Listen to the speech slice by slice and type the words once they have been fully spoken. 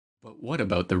But what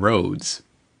about the roads?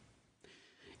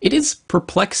 It is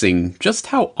perplexing just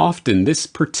how often this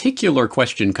particular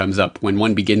question comes up when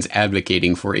one begins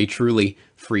advocating for a truly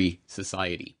free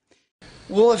society.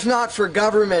 Well, if not for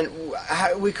government,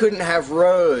 we couldn't have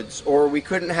roads, or we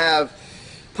couldn't have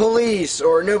police,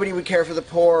 or nobody would care for the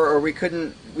poor, or we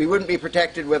wouldn't be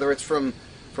protected, whether it's from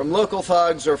local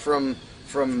thugs or from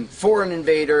foreign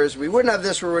invaders. We wouldn't have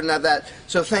this, we wouldn't have that.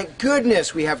 So thank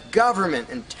goodness we have government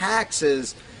and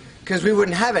taxes, because we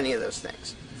wouldn't have any of those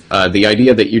things. The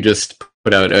idea that you just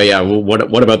put out, oh yeah, well,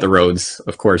 what about the roads?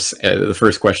 Of course, the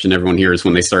first question everyone hears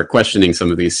when they start questioning some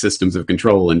of these systems of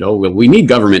control, and oh, well, we need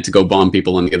government to go bomb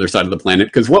people on the other side of the planet,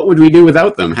 because what would we do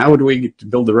without them? How would we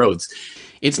build the roads?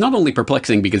 It's not only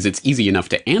perplexing because it's easy enough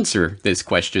to answer this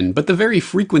question, but the very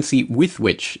frequency with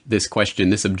which this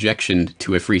question, this objection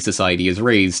to a free society is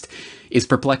raised, is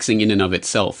perplexing in and of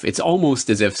itself. It's almost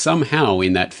as if somehow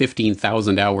in that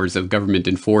 15,000 hours of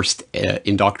government-enforced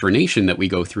indoctrination that we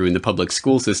go through in the public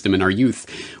school system in our youth,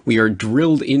 we have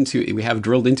drilled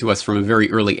into us from a very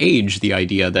early age the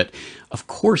idea that, of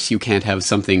course, you can't have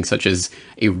something such as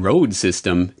a road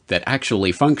system that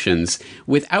actually functions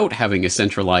without having a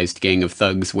centralized gang of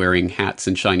thugs wearing hats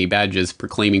and shiny badges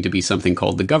proclaiming to be something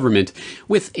called the government,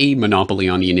 with a monopoly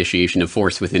on the initiation of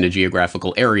force within a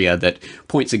geographical area that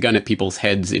points a gun at people's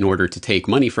heads in order to take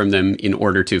money from them in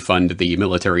order to fund the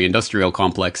military-industrial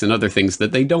complex and other things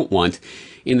that they don't want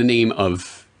in the name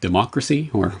of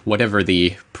democracy, or whatever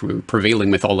the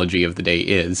prevailing mythology of the day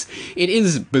is. It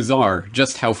is bizarre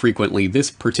just how frequently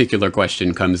this particular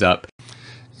question comes up.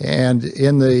 And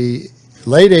in the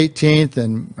late 18th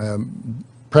and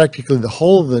practically the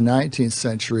whole of the 19th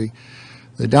century,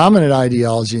 the dominant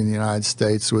ideology in the United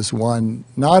States was one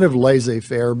not of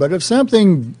laissez-faire, but of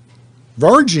something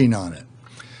verging on it.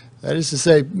 That is to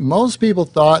say, most people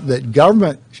thought that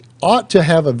government ought to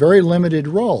have a very limited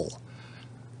role.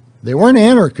 They weren't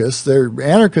anarchists.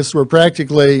 Anarchists were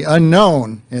practically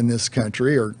unknown in this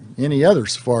country, or any other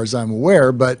as far as I'm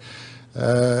aware, but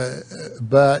a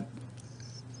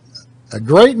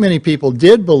great many people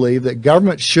did believe that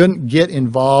government shouldn't get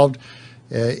involved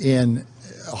in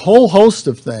a whole host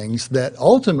of things that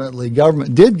ultimately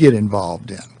government did get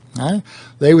involved in. Right?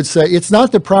 They would say it's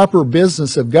not the proper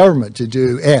business of government to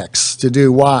do X, to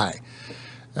do Y.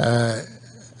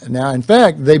 Now, in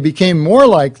fact, they became more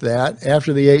like that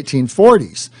after the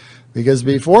 1840s, because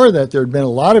before that there had been a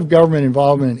lot of government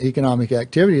involvement in economic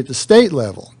activity at the state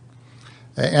level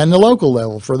and the local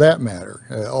level, for that matter.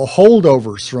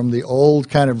 Holdovers from the old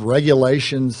kind of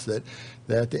regulations that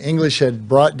the English had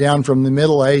brought down from the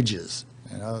Middle Ages,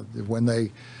 you know, when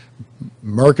they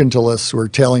mercantilists were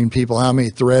telling people how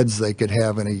many threads they could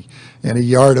have in a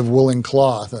yard of woolen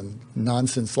cloth and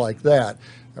nonsense like that.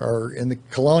 Or in the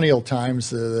colonial times,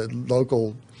 the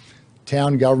local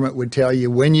town government would tell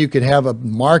you when you could have a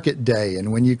market day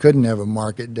and when you couldn't have a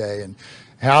market day, and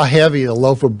how heavy a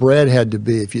loaf of bread had to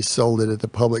be if you sold it at the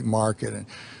public market.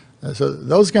 And so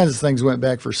those kinds of things went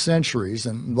back for centuries,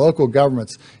 and local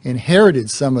governments inherited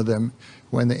some of them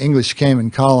when the English came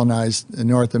and colonized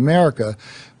North America,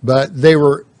 but they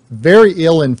were very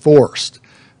ill enforced.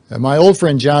 My old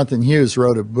friend Jonathan Hughes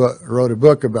wrote a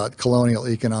book about colonial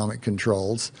economic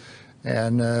controls,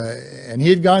 and he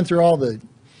had gone through all the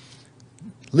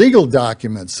legal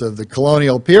documents of the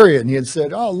colonial period, and he had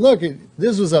said, oh, look,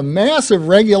 this was a massive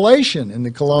regulation in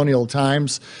the colonial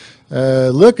times.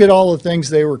 Look at all the things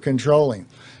they were controlling.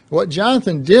 What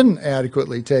Jonathan didn't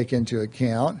adequately take into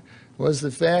account was the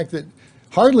fact that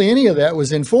hardly any of that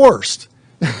was enforced.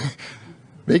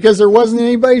 Because there wasn't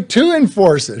anybody to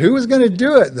enforce it. Who was going to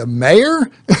do it? The mayor?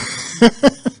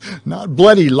 Not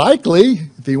bloody likely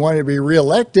if he wanted to be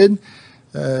reelected.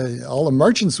 All the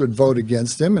merchants would vote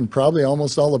against him, and probably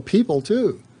almost all the people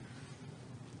too.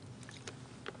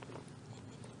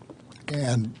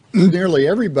 And nearly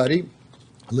everybody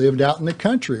lived out in the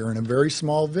country or in a very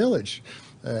small village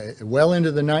well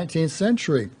into the 19th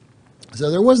century. So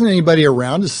there wasn't anybody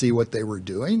around to see what they were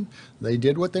doing. They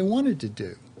did what they wanted to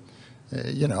do.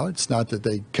 You know, it's not that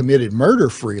they committed murder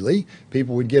freely.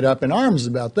 People would get up in arms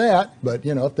about that. But,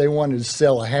 you know, if they wanted to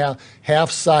sell a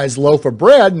half-size loaf of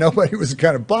bread, nobody was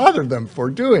going to bother them for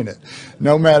doing it,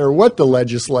 no matter what the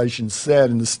legislation said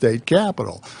in the state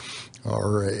capitol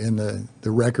or in the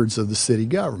records of the city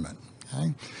government.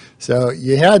 Okay? So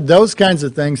you had those kinds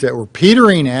of things that were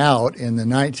petering out in the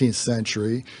 19th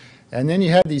century. And then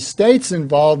you had these states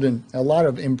involved in a lot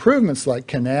of improvements like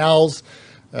canals,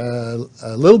 a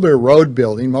little bit of road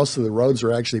building. Most of the roads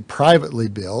were actually privately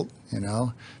built, you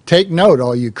know. Take note,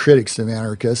 all you critics of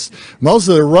anarchists. Most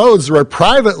of the roads were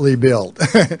privately built.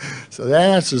 So that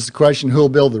answers the question, who'll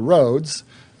build the roads?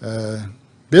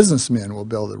 businessmen will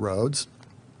build the roads,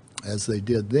 as they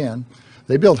did then.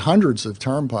 They built hundreds of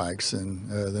turnpikes in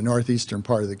the northeastern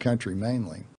part of the country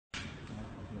mainly.